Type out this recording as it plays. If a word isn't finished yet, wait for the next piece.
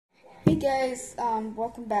Hey guys,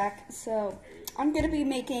 welcome back. So I'm gonna be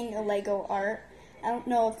making a Lego art. I don't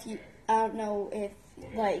know if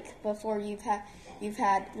like before you've had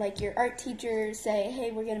like your art teacher say,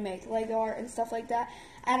 hey, we're gonna make Lego art and stuff like that.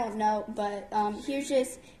 I don't know, but here's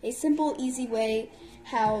just a simple, easy way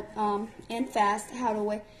and fast how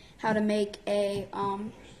to make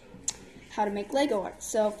Lego art.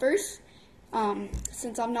 So first,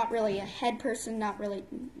 since I'm not really a head person, not really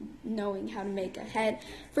knowing how to make a head,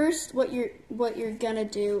 first what you're gonna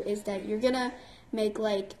do is that you're gonna make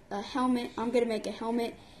like a helmet. I'm gonna make a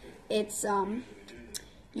helmet. It's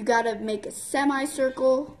you gotta make a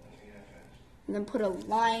semicircle and then put a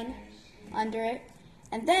line under it,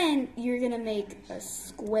 and then you're gonna make a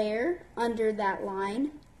square under that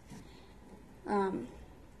line. And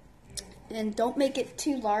don't make it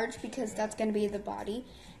too large because that's going to be the body.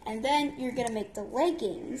 And then you're going to make the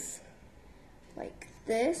leggings like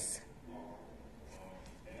this.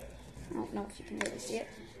 I don't know if you can really see it.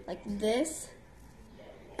 Like this.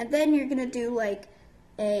 And then you're going to do like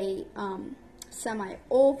a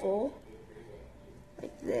semi-oval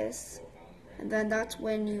like this. And then that's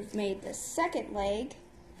when you've made the second leg.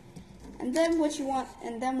 And then what you want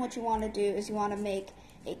to do is you want to make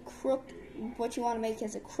a crooked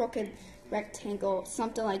rectangle,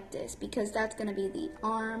 something like this, because that's going to be the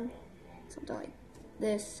arm, something like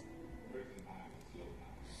this.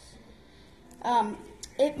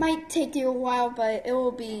 It might take you a while, but it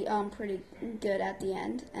will be pretty good at the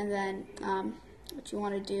end. And then what you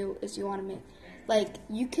want to do is you want to make, like,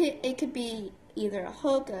 it could be either a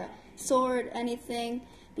hook, a sword, anything,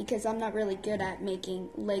 because I'm not really good at making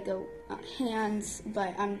Lego hands,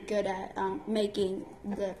 but I'm good at making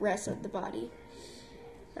the rest of the body.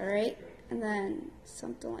 Alright, and then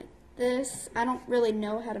something like this. I don't really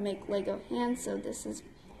know how to make Lego hands, so this is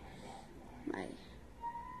my...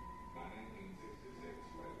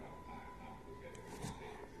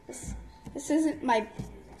 This isn't my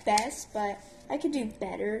best, but I could do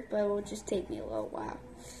better, but it will just take me a little while.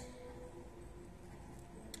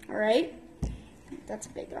 Alright, that's a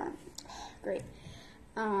big arm. Great.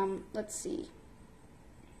 Let's see.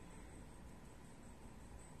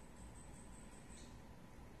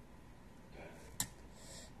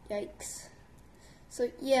 Yikes. So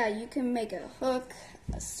yeah, you can make a hook,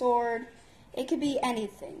 a sword. It could be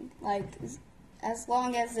anything, like as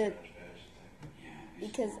long as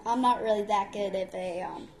because I'm not really that good of a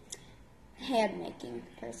hand making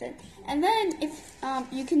person. And then if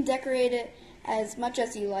you can decorate it as much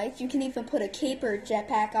as you like. You can even put a cape or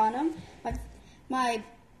jetpack on them. My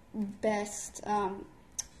best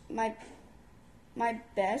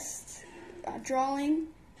drawing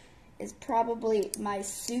is probably my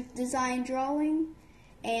suit design drawing,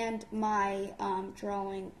 and my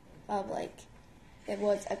drawing of, like, it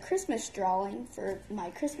was a Christmas drawing for my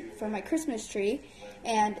Christmas tree,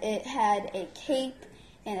 and it had a cape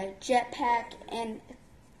and a jetpack, and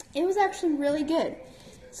it was actually really good.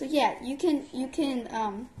 So yeah, you can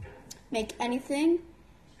make anything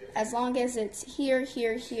as long as it's here,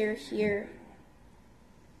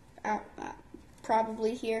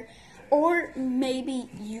 probably here, or maybe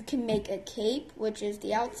you can make a cape, which is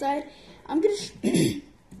the outside. I'm gonna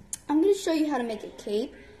show you how to make a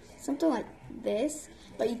cape, something like this,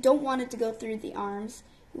 but you don't want it to go through the arms.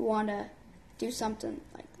 You want to do something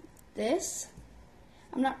like this.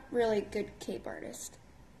 I'm not really a good cape artist.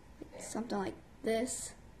 Something like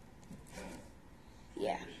this.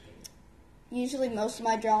 Yeah. Usually most of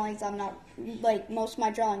my drawings now,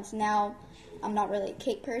 I'm not really a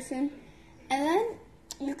cape person. And then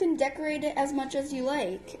you can decorate it as much as you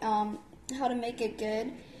like. How to make it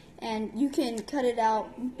good. And you can cut it out,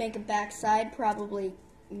 make a backside, probably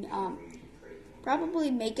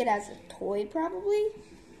make it as a toy,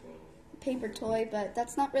 paper toy, but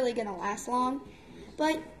that's not really gonna last long.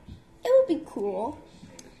 But it would be cool.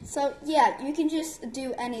 So yeah, you can just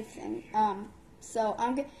do anything. So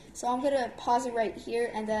I'm gonna pause it right here,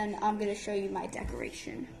 and then I'm gonna show you my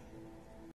decoration.